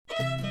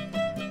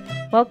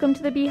Welcome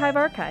to the Beehive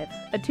Archive,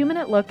 a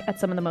 2-minute look at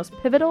some of the most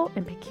pivotal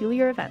and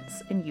peculiar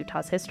events in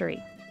Utah's history.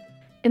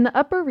 In the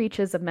upper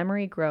reaches of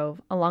Memory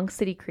Grove along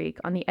City Creek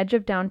on the edge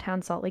of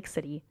downtown Salt Lake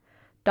City,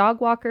 dog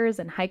walkers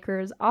and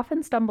hikers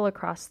often stumble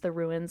across the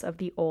ruins of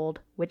the old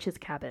witch's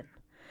cabin.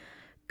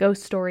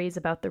 Ghost stories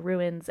about the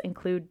ruins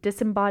include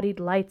disembodied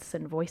lights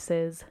and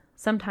voices.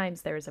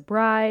 Sometimes there is a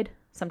bride,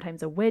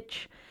 sometimes a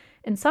witch,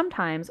 and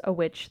sometimes a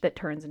witch that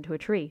turns into a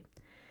tree.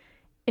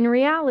 In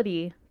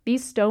reality,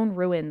 these stone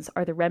ruins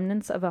are the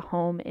remnants of a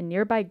home in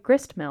nearby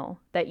grist mill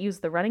that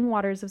used the running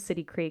waters of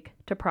City Creek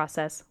to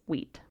process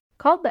wheat.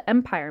 Called the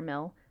Empire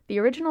Mill, the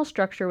original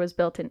structure was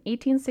built in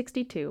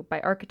 1862 by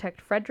architect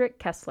Frederick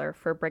Kessler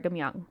for Brigham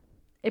Young.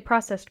 It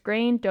processed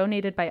grain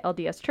donated by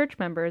LDS church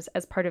members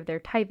as part of their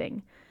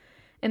tithing,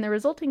 and the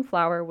resulting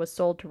flour was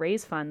sold to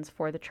raise funds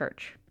for the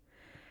church.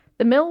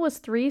 The mill was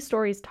 3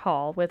 stories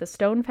tall with a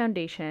stone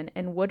foundation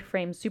and wood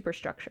frame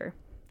superstructure.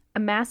 A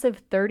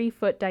massive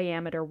 30-foot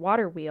diameter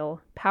water wheel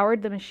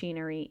powered the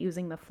machinery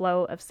using the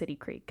flow of City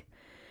Creek.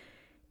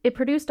 It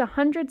produced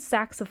 100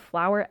 sacks of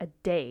flour a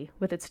day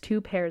with its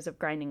 2 pairs of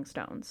grinding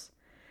stones.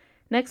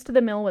 Next to the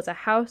mill was a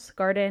house,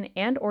 garden,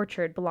 and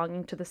orchard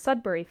belonging to the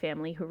Sudbury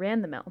family who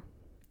ran the mill.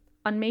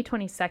 On May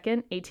 22,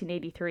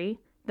 1883,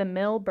 the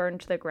mill burned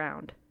to the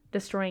ground,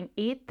 destroying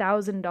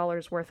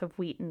 $8,000 worth of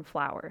wheat and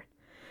flour.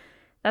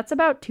 That's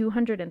about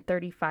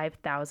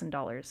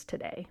 $235,000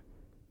 today.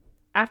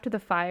 After the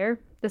fire,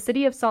 the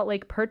city of Salt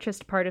Lake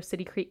purchased part of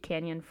City Creek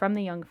Canyon from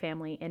the Young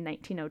family in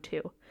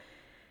 1902,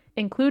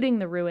 including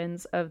the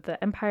ruins of the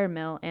Empire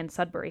Mill and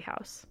Sudbury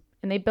House,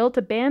 and they built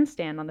a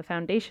bandstand on the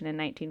foundation in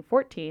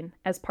 1914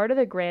 as part of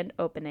the grand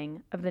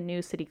opening of the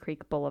new City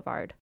Creek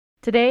Boulevard.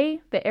 Today,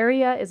 the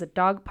area is a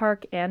dog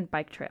park and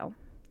bike trail.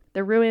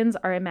 The ruins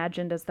are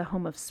imagined as the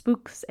home of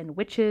spooks and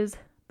witches,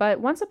 but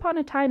once upon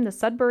a time the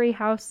Sudbury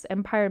House,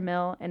 Empire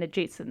Mill, and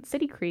adjacent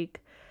City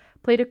Creek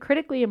played a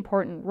critically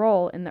important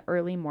role in the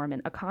early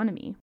Mormon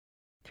economy.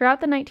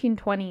 Throughout the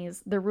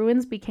 1920s, the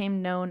ruins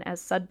became known as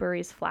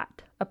Sudbury's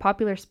Flat, a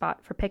popular spot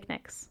for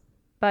picnics.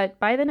 But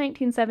by the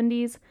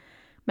 1970s,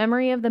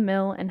 memory of the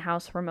mill and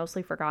house were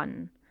mostly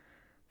forgotten.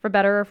 For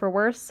better or for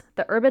worse,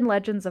 the urban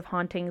legends of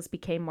hauntings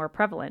became more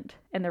prevalent,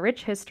 and the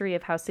rich history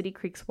of how City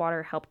Creek's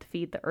water helped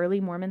feed the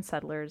early Mormon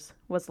settlers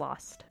was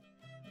lost.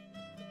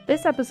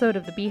 This episode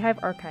of the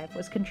Beehive Archive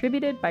was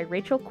contributed by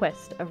Rachel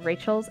Quist of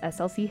Rachel's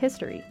SLC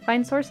History.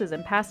 Find sources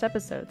and past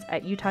episodes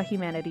at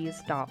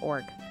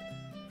utahhumanities.org.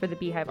 For the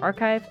Beehive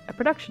Archive, a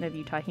production of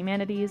Utah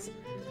Humanities,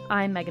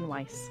 I'm Megan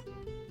Weiss.